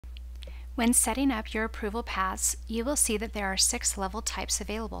When setting up your approval paths, you will see that there are 6 level types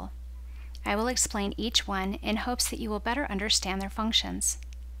available. I will explain each one in hopes that you will better understand their functions.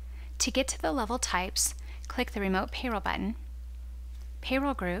 To get to the level types, click the Remote Payroll button,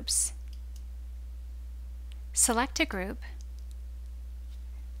 Payroll Groups, select a group,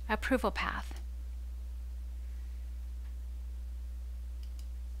 Approval Path.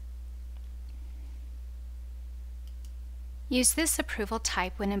 Use this approval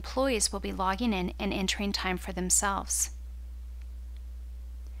type when employees will be logging in and entering time for themselves.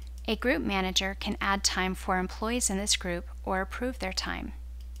 A group manager can add time for employees in this group or approve their time.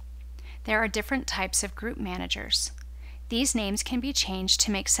 There are different types of group managers. These names can be changed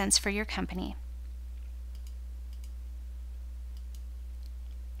to make sense for your company.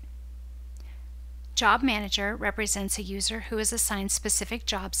 Job Manager represents a user who is assigned specific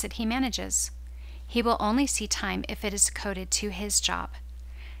jobs that he manages. He will only see time if it is coded to his job.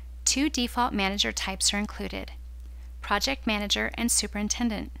 2 default manager types are included: Project Manager and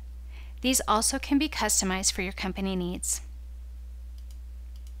Superintendent. These also can be customized for your company needs.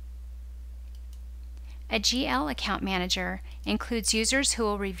 A GL Account Manager includes users who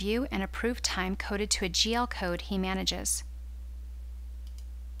will review and approve time coded to a GL code he manages.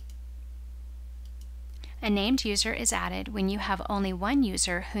 A named user is added when you have only one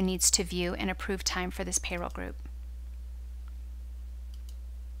user who needs to view and approve time for this payroll group.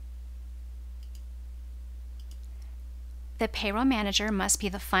 The payroll manager must be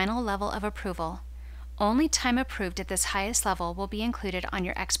the final level of approval. Only time approved at this highest level will be included on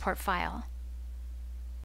your export file.